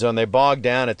the red zone. They bogged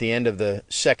down at the end of the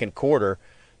second quarter.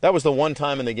 That was the one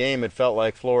time in the game it felt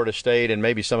like Florida State, and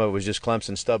maybe some of it was just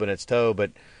Clemson stubbing its toe,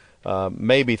 but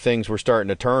maybe things were starting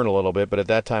to turn a little bit, but at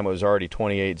that time it was already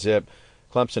 28-zip.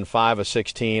 Clemson 5 of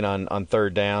 16 on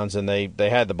third downs, and they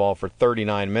had the ball for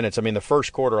 39 minutes. I mean, the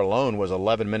first quarter alone was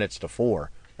 11 minutes to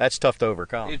 4. That's tough to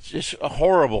overcome. It's just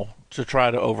horrible to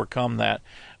try to overcome that.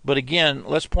 But again,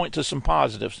 let's point to some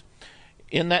positives.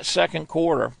 In that second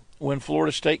quarter, when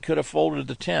Florida State could have folded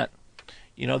the tent,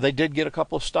 they did get a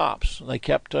couple of stops. They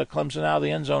kept Clemson out of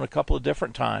the end zone a couple of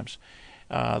different times.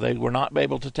 They were not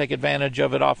able to take advantage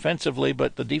of it offensively,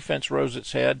 but the defense rose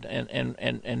its head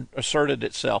and asserted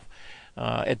itself.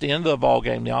 At the end of the ball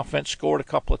game, the offense scored a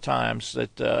couple of times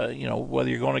that, whether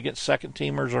you're going against second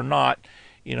teamers or not,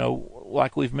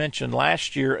 like we've mentioned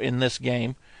last year in this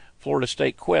game, Florida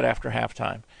State quit after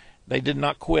halftime. They did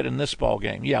not quit in this ball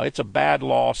game. Yeah, it's a bad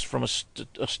loss from a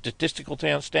statistical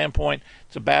standpoint.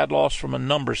 It's a bad loss from a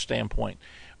numbers standpoint.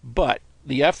 But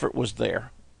the effort was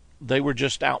there. They were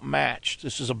just outmatched.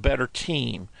 This is a better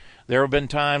team. There have been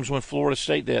times when Florida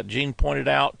State, that Gene pointed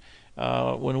out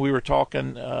when we were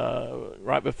talking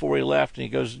right before he left, and he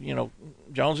goes,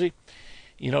 Jonesy,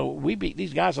 we beat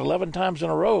these guys 11 times in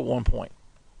a row at one point.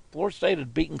 Florida State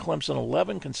had beaten Clemson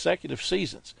 11 consecutive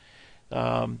seasons.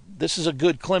 This is a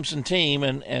good Clemson team,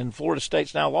 and Florida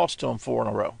State's now lost to them 4 in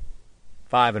a row.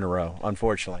 5 in a row,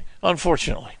 unfortunately.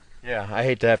 Unfortunately. Yeah, I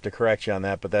hate to have to correct you on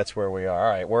that, but that's where we are. All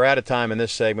right, we're out of time in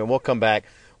this segment. We'll come back.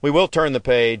 We will turn the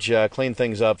page, clean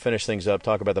things up, finish things up,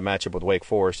 talk about the matchup with Wake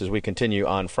Forest as we continue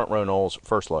on Front Row Noles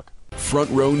First Look.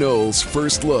 Front Row Noles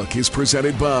First Look is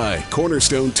presented by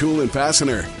Cornerstone Tool and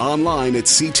Fastener. Online at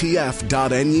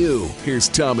ctf.nu. Here's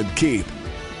Tom and Keith.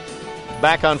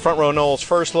 Back on Front Row Noles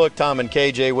First Look, Tom and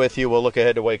KJ with you. We'll look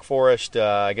ahead to Wake Forest.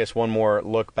 I guess one more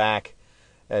look back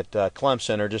at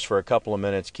Clemson, or just for a couple of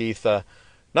minutes. Keith,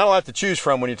 not a lot to choose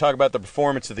from when you talk about the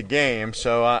performance of the game,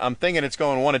 so I'm thinking it's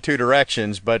going one of two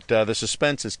directions, but the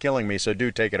suspense is killing me, so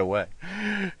do take it away.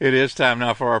 It is time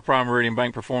now for our Prime Meridian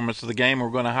Bank performance of the game. We're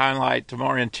going to highlight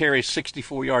Tamarian Terry's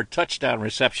 64-yard touchdown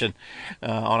reception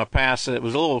on a pass. It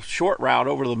was a little short route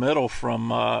over the middle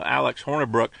from Alex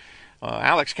Hornibrook.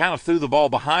 Alex kind of threw the ball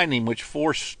behind him, which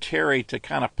forced Terry to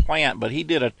kind of plant, but he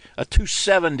did a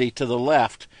 270 to the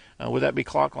left. Would that be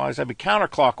clockwise? That'd be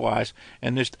counterclockwise,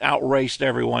 and just outraced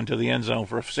everyone to the end zone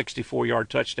for a 64-yard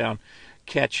touchdown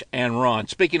catch and run.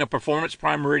 Speaking of performance,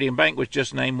 Prime Meridian Bank was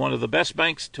just named one of the best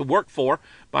banks to work for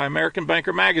by American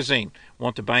Banker Magazine.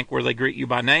 Want the bank where they greet you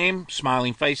by name,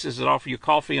 smiling faces that offer you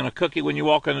coffee and a cookie when you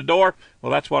walk in the door?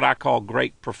 Well, that's what I call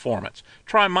great performance.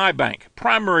 Try my bank,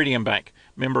 Prime Meridian Bank.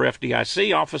 Member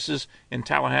FDIC, offices in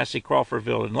Tallahassee,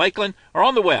 Crawfordville, and Lakeland, or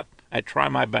on the web at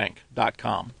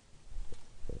trymybank.com.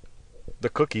 The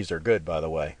cookies are good, by the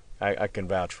way. I can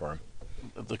vouch for them.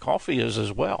 The coffee is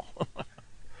as well.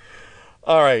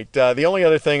 All right. The only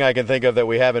other thing I can think of that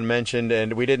we haven't mentioned,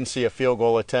 and we didn't see a field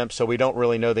goal attempt, so we don't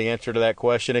really know the answer to that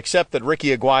question, except that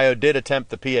Ricky Aguayo did attempt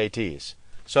the PATs.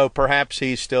 So perhaps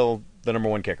he's still the number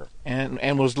one kicker.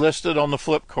 And was listed on the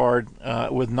flip card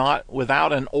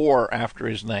without an or after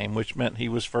his name, which meant he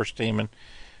was first team and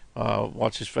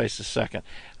what's his face is second.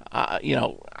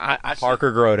 I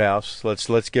Parker Grotehouse.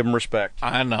 Let's give him respect.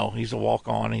 I know he's a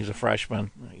walk-on. He's a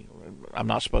freshman. I'm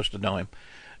not supposed to know him.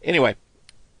 Anyway,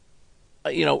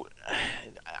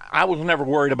 I was never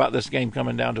worried about this game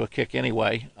coming down to a kick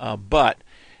anyway. But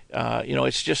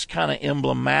it's just kind of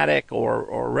emblematic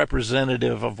or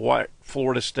representative of what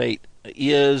Florida State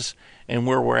is and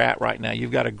where we're at right now.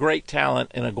 You've got a great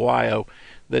talent in Aguayo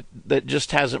that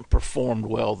just hasn't performed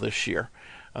well this year.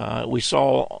 We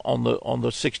saw on the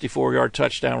 64-yard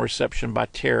touchdown reception by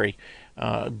Terry,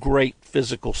 great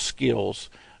physical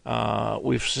skills.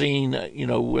 We've seen,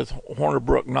 with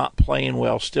Hornibrook not playing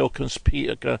well, still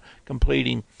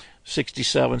completing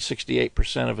 67,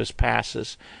 68% of his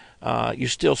passes. You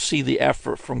still see the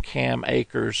effort from Cam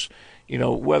Akers,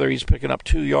 whether he's picking up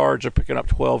 2 yards or picking up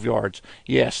 12 yards.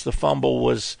 Yes, the fumble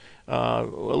was a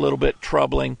little bit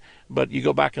troubling, but you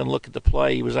go back and look at the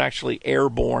play, he was actually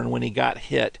airborne when he got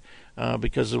hit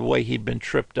because of the way he'd been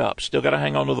tripped up. Still got to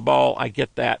hang on to the ball, I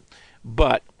get that,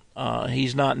 but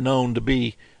he's not known to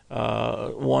be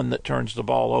one that turns the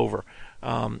ball over.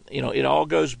 It all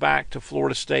goes back to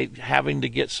Florida State having to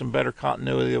get some better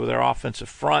continuity with their offensive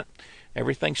front.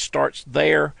 Everything starts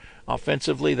there.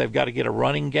 Offensively, they've got to get a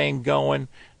running game going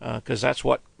because that's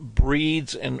what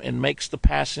breeds and makes the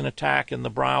passing attack and the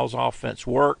Briles offense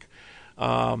work.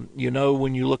 When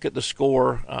you look at the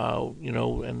score,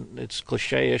 and it's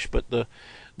cliche-ish, but the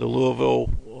the Louisville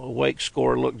Wake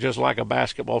score looked just like a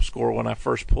basketball score when I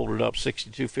first pulled it up,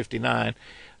 62-59.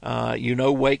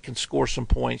 Wake can score some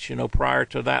points. Prior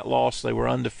to that loss, they were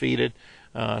undefeated,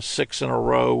 6 in a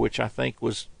row, which I think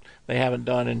they haven't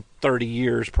done in 30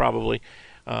 years probably.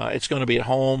 It's going to be at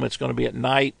home. It's going to be at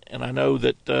night, and I know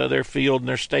that their field and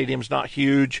their stadium's not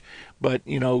huge, but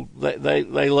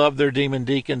they love their Demon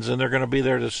Deacons, and they're going to be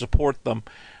there to support them.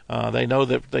 They know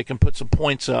that they can put some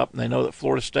points up, and they know that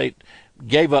Florida State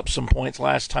gave up some points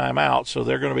last time out, so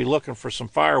they're going to be looking for some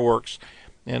fireworks.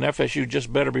 And FSU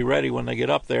just better be ready when they get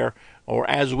up there, or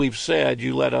as we've said,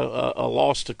 you let a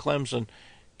loss to Clemson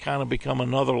kind of become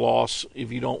another loss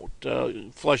if you don't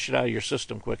flush it out of your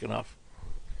system quick enough.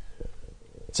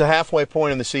 It's a halfway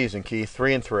point in the season, Keith,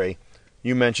 3-3.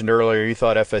 You mentioned earlier you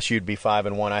thought FSU'd be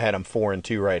 5-1. I had them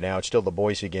 4-2 right now. It's still the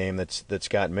Boise game that's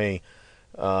got me.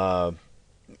 But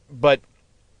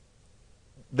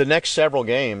the next several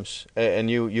games, and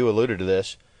you alluded to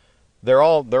this, they're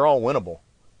all winnable.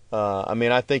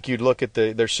 I think you'd look at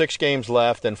there's 6 games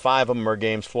left, and 5 of them are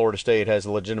games Florida State has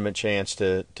a legitimate chance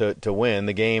to win.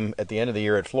 The game at the end of the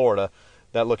year at Florida,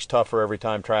 that looks tougher every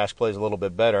time Trask plays a little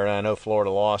bit better, and I know Florida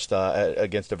lost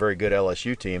against a very good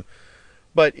LSU team.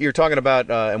 But you're talking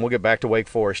about, and we'll get back to Wake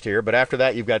Forest here, but after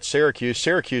that you've got Syracuse.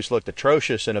 Syracuse looked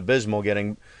atrocious and abysmal,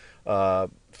 getting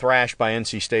thrashed by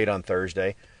NC State on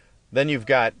Thursday. Then you've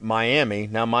got Miami.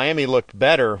 Now, Miami looked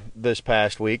better this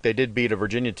past week. They did beat a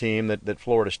Virginia team that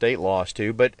Florida State lost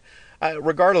to. But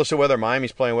regardless of whether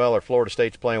Miami's playing well or Florida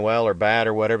State's playing well or bad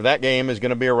or whatever, that game is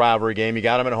going to be a rivalry game. You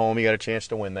got them at home. You got a chance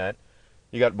to win that.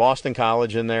 You got Boston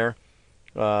College in there.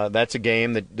 That's a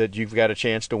game that you've got a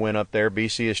chance to win up there.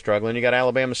 BC is struggling. You got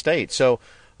Alabama State. So,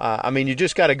 you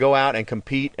just got to go out and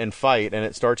compete and fight, and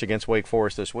it starts against Wake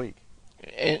Forest this week.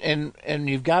 And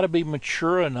you've got to be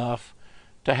mature enough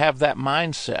to have that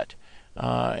mindset.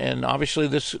 And obviously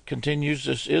this continues.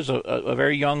 This is a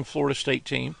very young Florida State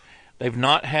team. They've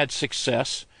not had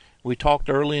success. We talked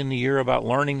early in the year about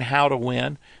learning how to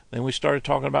win. Then we started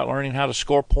talking about learning how to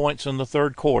score points in the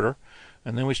third quarter.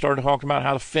 And then we started talking about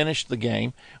how to finish the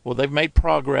game. Well, they've made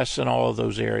progress in all of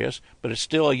those areas, but it's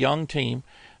still a young team.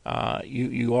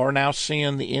 You are now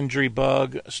seeing the injury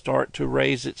bug start to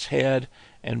raise its head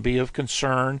and be of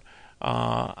concern.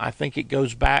 I think it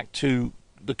goes back to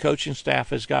the coaching staff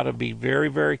has got to be very,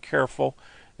 very careful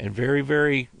and very,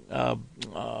 very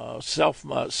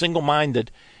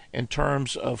single-minded in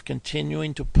terms of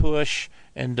continuing to push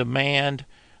and demand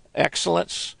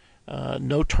excellence,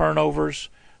 no turnovers,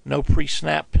 no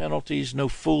pre-snap penalties, no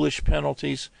foolish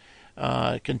penalties.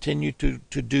 Continue to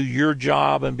do your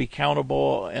job and be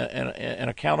accountable and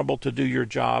accountable to do your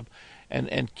job,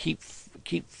 and keep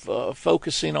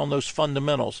focusing on those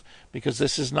fundamentals, because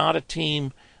this is not a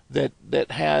team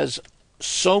that has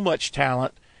so much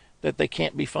talent that they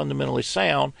can't be fundamentally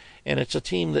sound, and it's a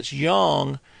team that's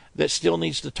young that still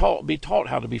needs to be taught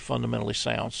how to be fundamentally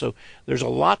sound. So there's a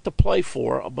lot to play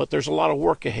for, but there's a lot of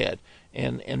work ahead,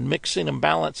 and mixing and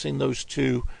balancing those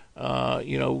two.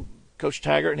 Coach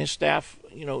Taggart and his staff,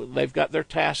 they've got their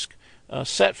task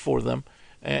set for them,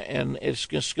 and it's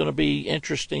just going to be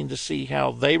interesting to see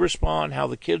how they respond, how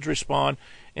the kids respond,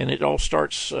 and it all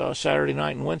starts Saturday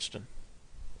night in Winston.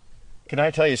 Can I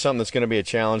tell you something that's going to be a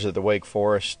challenge at Wake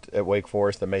Forest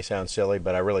that may sound silly,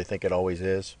 but I really think it always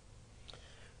is?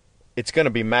 It's going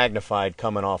to be magnified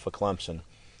coming off of Clemson.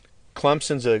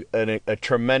 Clemson's a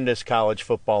tremendous college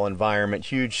football environment,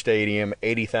 huge stadium,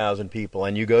 80,000 people,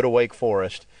 and you go to Wake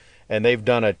Forest, and they've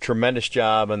done a tremendous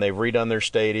job, and they've redone their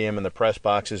stadium, and the press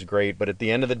box is great, but at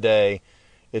the end of the day,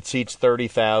 it seats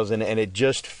 30,000, and it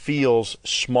just feels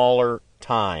smaller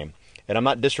time. And I'm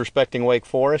not disrespecting Wake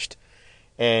Forest,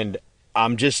 and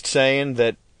I'm just saying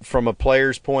that from a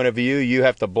player's point of view, you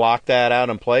have to block that out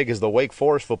and play, because the Wake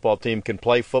Forest football team can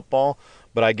play football,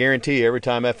 but I guarantee you every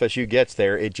time FSU gets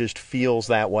there, it just feels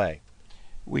that way.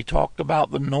 We talked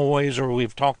about the noise, or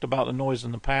we've talked about the noise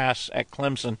in the past at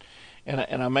Clemson,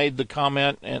 and I made the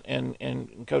comment,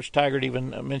 and Coach Taggart even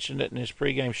mentioned it in his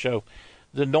pregame show.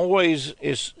 The noise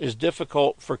is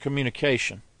difficult for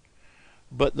communication,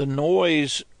 but the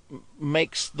noise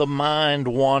makes the mind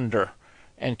wander.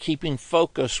 And keeping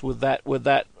focus with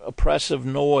that oppressive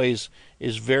noise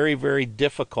is very, very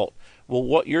difficult. Well,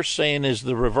 what you're saying is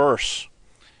the reverse.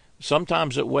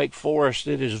 Sometimes at Wake Forest,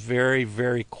 it is very,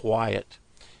 very quiet,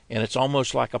 and it's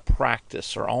almost like a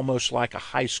practice or almost like a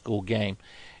high school game.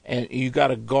 And you got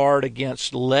to guard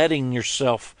against letting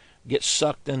yourself get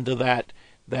sucked into that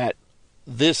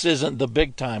this isn't the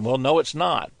big time. Well, no, it's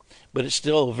not, but it's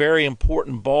still a very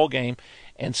important ball game.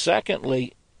 And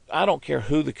secondly, I don't care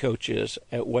who the coach is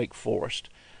at Wake Forest.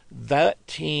 that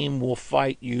team will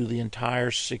fight you the entire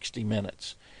 60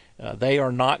 minutes. They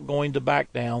are not going to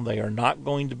back down. They are not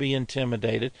going to be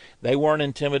intimidated. They weren't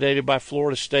intimidated by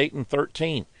Florida State in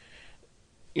 13.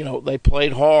 They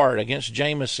played hard against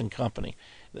Jameis and company.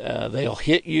 They'll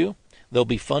hit you. They'll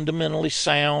be fundamentally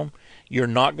sound. They're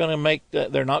not going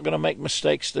to make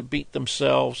mistakes that beat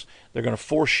themselves. They're going to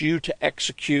force you to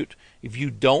execute. If you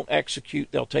don't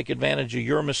execute, they'll take advantage of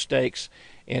your mistakes.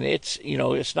 And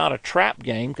it's not a trap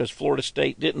game because Florida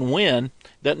State didn't win,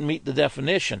 doesn't meet the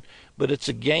definition. But it's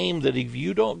a game that if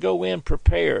you don't go in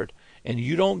prepared and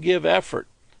you don't give effort,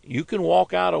 you can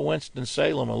walk out of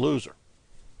Winston-Salem a loser.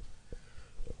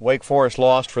 Wake Forest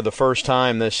lost for the first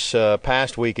time this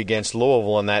past week against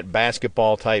Louisville in that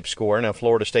basketball-type score. Now,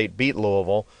 Florida State beat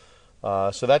Louisville.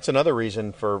 So that's another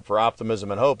reason for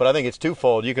optimism and hope. But I think it's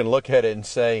twofold. You can look at it and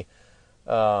say,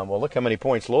 well, look how many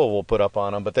points Louisville put up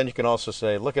on them. But then you can also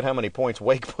say, look at how many points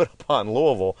Wake put up on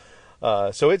Louisville.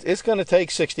 So it's going to take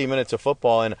 60 minutes of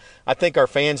football. And I think our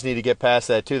fans need to get past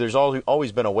that, too. There's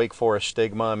always been a Wake Forest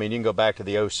stigma. I mean, you can go back to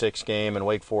the 06 game, and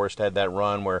Wake Forest had that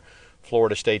run where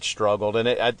Florida State struggled. And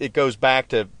it goes back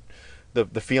to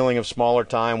the feeling of smaller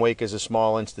time. Wake is a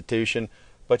small institution.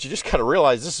 But you just got to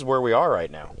realize this is where we are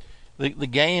right now. The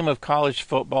game of college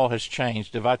football has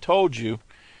changed. If I told you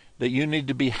that you need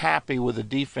to be happy with a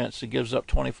defense that gives up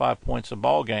 25 points a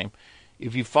ball game,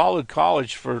 if you followed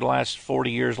college for the last 40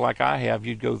 years like I have,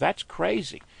 you'd go, that's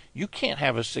crazy. You can't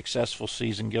have a successful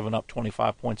season giving up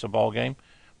 25 points a ball game.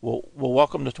 Well,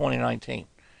 welcome to 2019,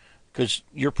 because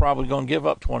you're probably going to give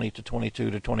up 20 to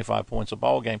 22 to 25 points a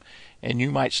ball game, and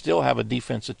you might still have a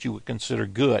defense that you would consider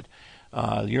good.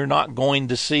 You're not going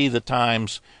to see the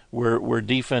times where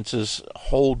defenses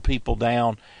hold people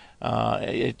down.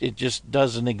 It just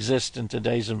doesn't exist in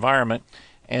today's environment.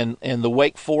 And the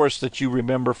Wake Forest that you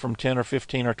remember from 10 or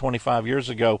 15 or 25 years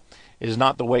ago is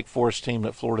not the Wake Forest team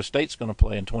that Florida State's going to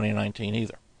play in 2019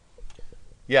 either.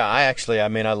 Yeah,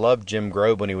 I loved Jim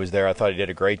Grobe when he was there. I thought he did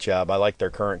a great job. I like their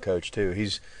current coach, too.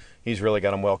 He's really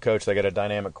got them well coached. They got a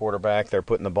dynamic quarterback. They're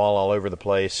putting the ball all over the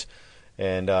place.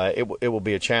 And it will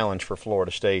be a challenge for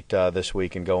Florida State this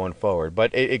week and going forward.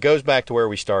 But it goes back to where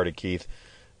we started, Keith.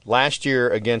 Last year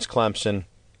against Clemson,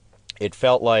 it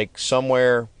felt like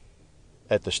somewhere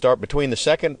at the start, between the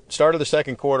start of the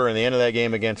second quarter and the end of that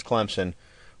game against Clemson,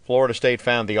 Florida State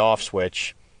found the off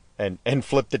switch and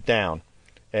flipped it down.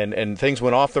 And things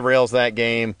went off the rails that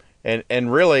game,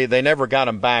 and really they never got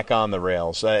them back on the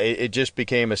rails. It just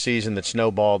became a season that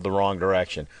snowballed the wrong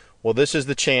direction. Well, this is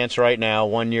the chance right now,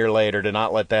 1 year later, to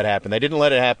not let that happen. They didn't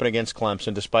let it happen against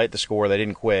Clemson, despite the score. They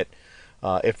didn't quit.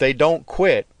 If they don't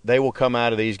quit, they will come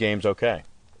out of these games okay.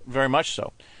 Very much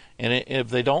so. And if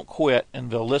they don't quit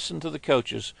and they'll listen to the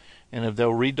coaches, and if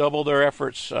they'll redouble their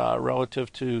efforts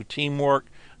relative to teamwork,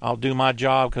 I'll do my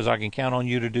job because I can count on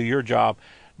you to do your job,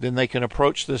 then they can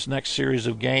approach this next series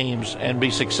of games and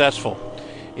be successful.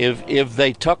 If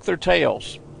they tuck their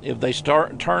tails, if they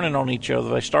start turning on each other,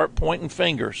 they start pointing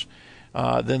fingers,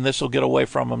 then this will get away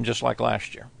from them just like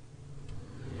last year.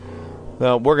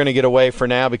 Well, we're going to get away for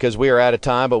now because we are out of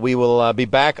time, but we will be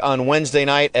back on Wednesday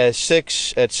night at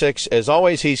 6. As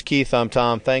always, he's Keith, I'm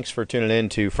Tom. Thanks for tuning in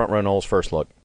to Front Row Noles First Look.